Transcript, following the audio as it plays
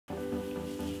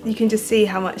you can just see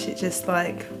how much it just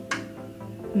like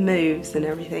moves and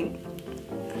everything.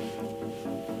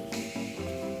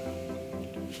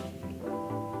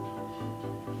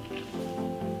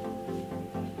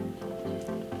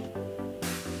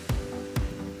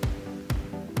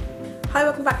 Hi,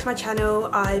 welcome back to my channel.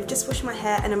 I've just washed my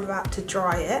hair and I'm about to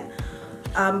dry it.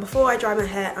 Before I dry my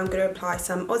hair, I'm going to apply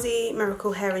some Aussie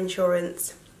Miracle Hair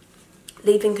Insurance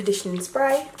leave-in conditioning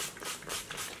spray.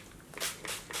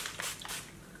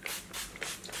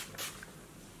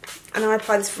 And I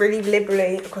apply this really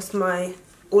liberally across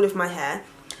all of my hair.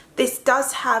 This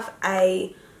does have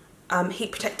a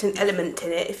heat protectant element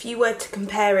in it. If you were to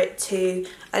compare it to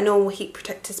a normal heat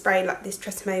protector spray like this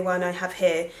Tresemme one I have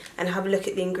here and have a look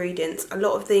at the ingredients, a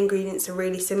lot of the ingredients are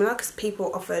really similar because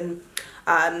people often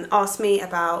ask me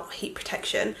about heat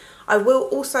protection. I will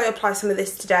also apply some of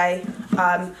this today.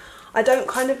 I don't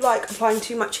kind of like applying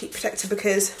too much heat protector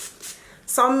because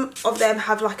some of them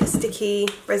have like a sticky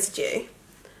residue,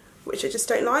 which I just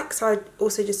don't like, so I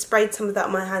also just sprayed some of that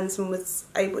on my hands and was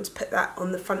able to put that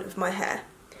on the front of my hair.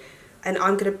 And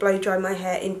I'm going to blow dry my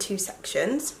hair in 2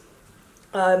 sections,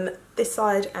 this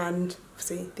side and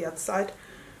obviously the other side.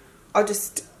 I'll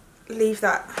just leave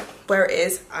that where it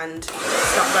is and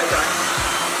start blow drying.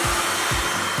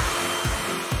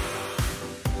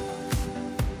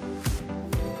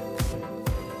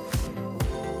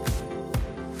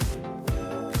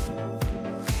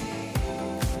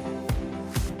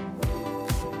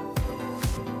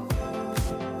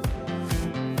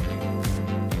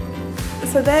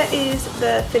 So there is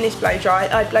the finished blow dry.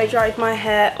 I blow dried my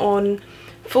hair on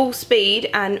full speed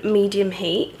and medium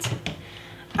heat.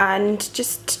 And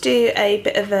just to do a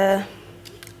bit of a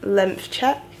length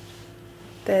check,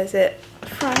 there's it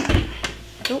front.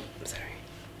 Oh, sorry.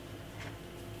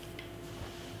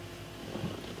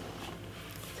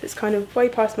 So it's kind of way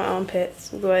past my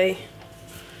armpits, all the way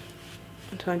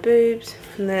onto my boobs.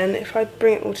 And then if I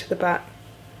bring it all to the back,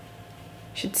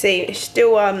 you should see it's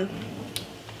still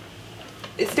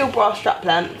bra strap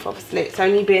length. Obviously it's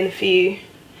only been a few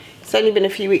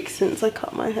weeks since I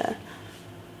cut my hair.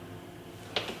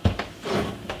 You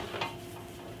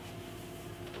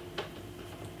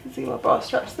can see my bra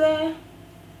straps there,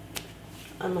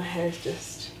 and my hair is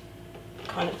just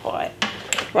kind of white.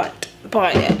 Right,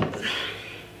 bye it.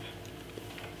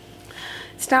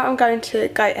 So now I'm going to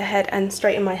go ahead and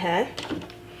straighten my hair.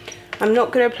 I'm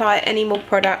not going to apply any more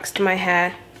products to my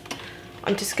hair.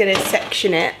 I'm just going to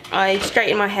section it. I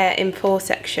straighten my hair in 4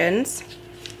 sections.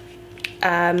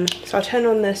 So I'll turn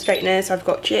on the straighteners. I've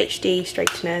got GHD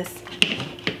straighteners.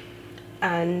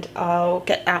 And I'll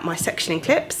get out my sectioning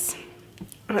clips.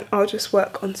 And I'll just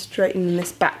work on straightening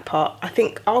this back part. I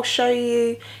think I'll show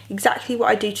you exactly what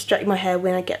I do to straighten my hair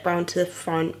when I get round to the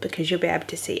front, because you'll be able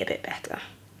to see a bit better.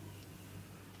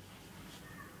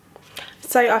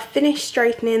 So I've finished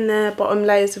straightening the bottom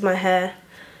layers of my hair.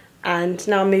 And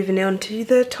now I'm moving on to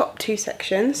the top 2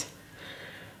 sections.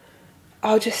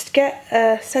 I'll just get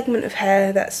a segment of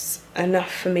hair that's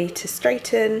enough for me to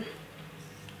straighten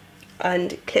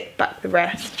and clip back the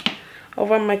rest. I'll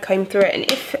run my comb through it,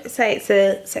 and if, say, it's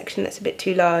a section that's a bit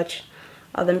too large,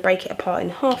 I'll then break it apart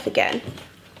in half again.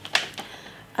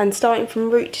 And starting from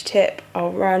root to tip,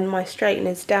 I'll run my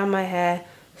straighteners down my hair,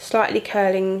 slightly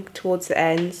curling towards the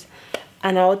ends,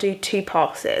 and I'll do 2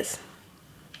 passes.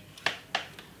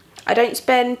 I don't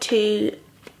spend too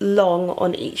long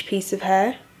on each piece of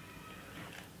hair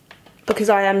because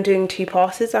I am doing 2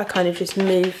 passes. I kind of just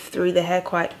move through the hair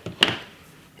quite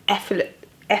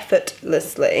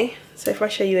effortlessly. So if I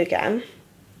show you again.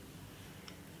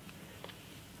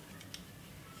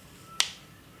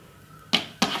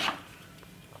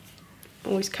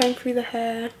 Always comb through the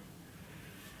hair.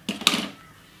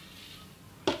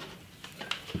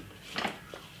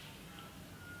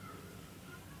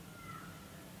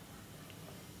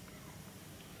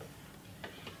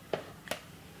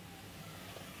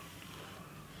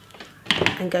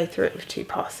 And go through it with 2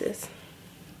 passes. You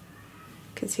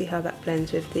can see how that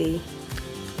blends with the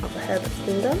other hair that's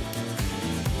been done.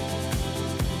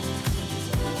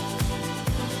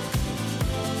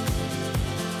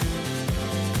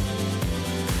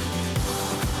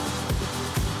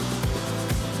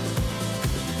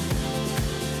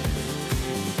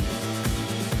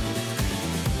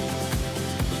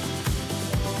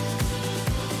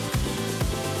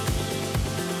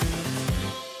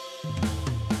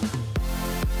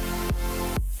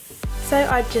 So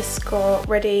I've just got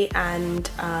ready and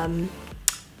done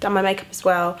my makeup as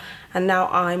well, and now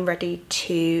I'm ready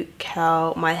to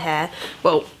curl my hair.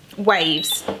 Well,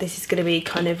 waves. This is going to be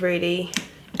kind of really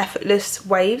effortless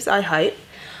waves, I hope.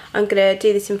 I'm going to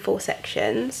do this in 4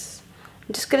 sections.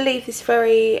 I'm just going to leave this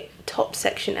very top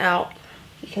section out.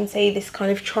 You can see this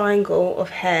kind of triangle of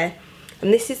hair,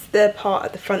 and this is the part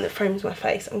at the front that frames my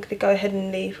face. I'm going to go ahead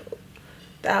and leave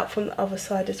that out from the other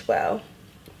side as well,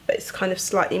 but it's kind of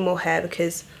slightly more hair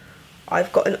because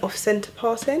I've got an off-centre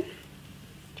part in.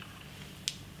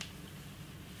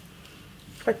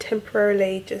 If I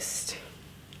temporarily just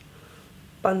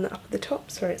bun that up at the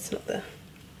top, sorry, it's not going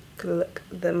to look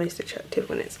the most attractive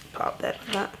when it's put up there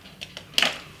like that.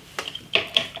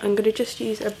 I'm going to just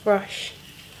use a brush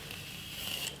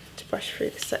to brush through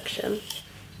this section.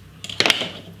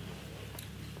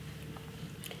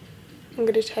 I'm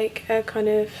going to take a kind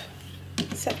of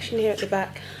section here at the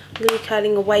back. I'm going to be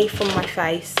curling away from my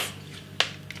face.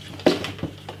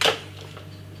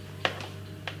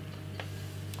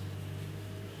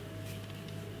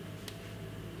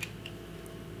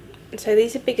 And so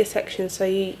these are bigger sections, so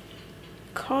you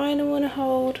kind of want to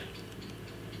hold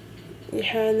your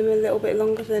hair in them a little bit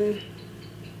longer than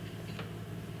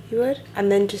you would, and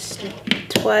then just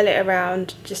twirl it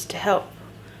around just to help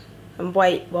and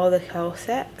wait while the curl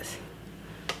sets,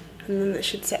 and then it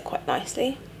should set quite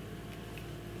nicely.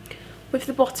 With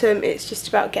the bottom, it's just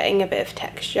about getting a bit of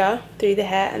texture through the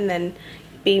hair and then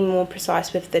being more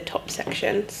precise with the top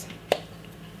sections.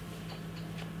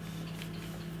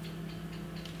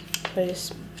 So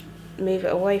just move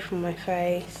it away from my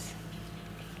face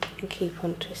and keep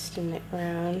on twisting it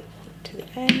around to the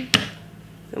end,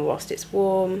 and whilst it's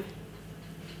warm,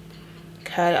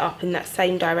 curl it up in that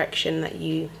same direction that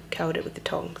you curled it with the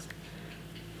tongs.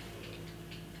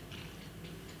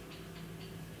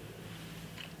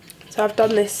 So I've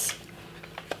done this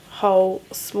whole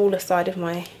smaller side of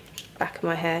my back of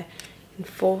my hair in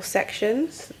 4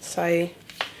 sections, so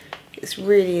this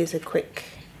really is a quick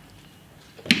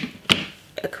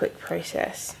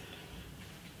process.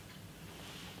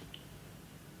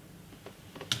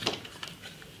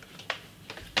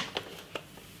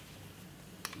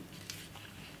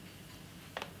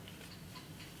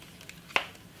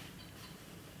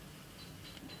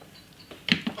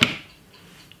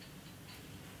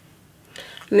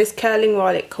 And this curling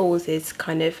while it cools is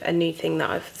kind of a new thing that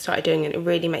I've started doing, and it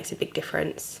really makes a big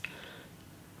difference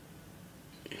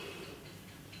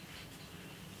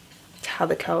to how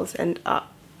the curls end up.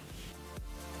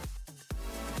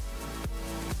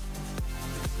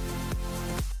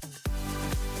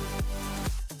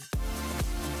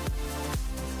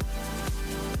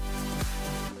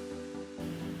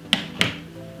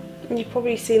 And you've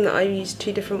probably seen that I use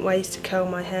 2 different ways to curl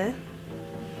my hair.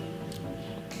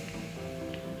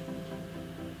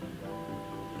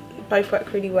 Both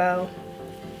work really well,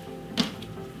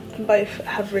 and both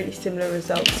have really similar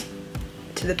results,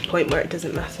 to the point where it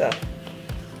doesn't matter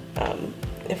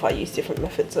if I use different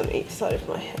methods on each side of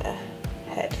my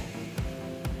head.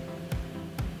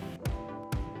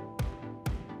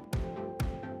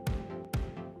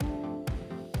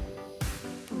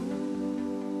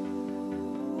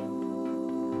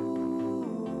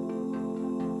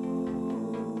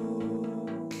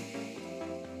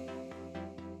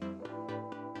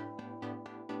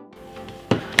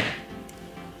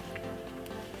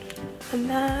 And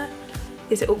that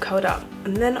is it all curled up,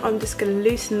 and then I'm just going to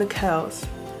loosen the curls.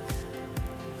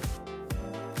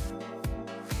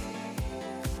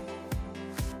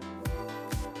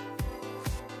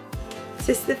 So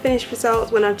this is the finished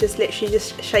result when I've just literally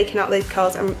just shaken out those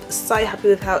curls. I'm so happy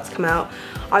with how it's come out.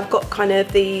 I've got kind of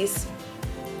these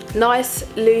nice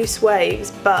loose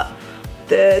waves, but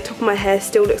the top of my hair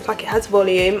still looks like it has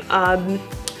volume.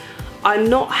 I'm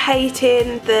not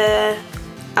hating the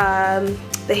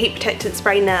heat protectant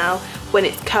spray now when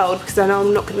it's curled, because I know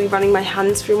I'm not going to be running my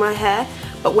hands through my hair,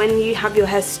 but when you have your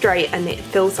hair straight and it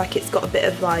feels like it's got a bit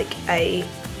of like a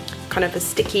kind of a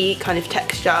sticky kind of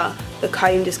texture, the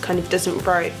comb just kind of doesn't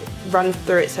run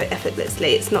through it so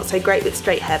effortlessly. It's not so great with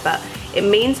straight hair, but it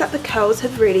means that the curls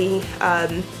have really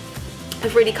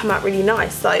come out really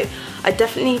nice. So I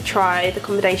definitely try the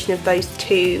combination of those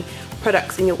 2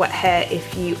 products in your wet hair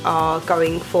if you are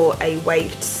going for a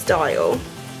waved style.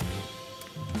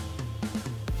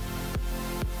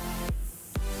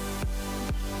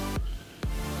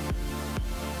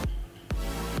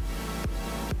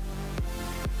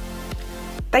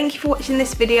 Thank you for watching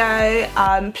this video.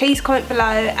 Please comment below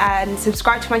and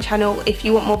subscribe to my channel if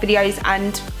you want more videos,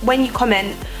 and when you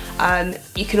comment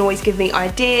you can always give me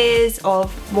ideas of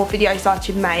more videos I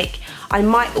should make. I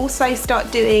might also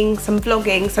start doing some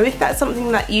vlogging, so if that's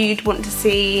something that you'd want to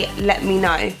see, let me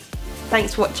know.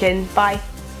 Thanks for watching, bye.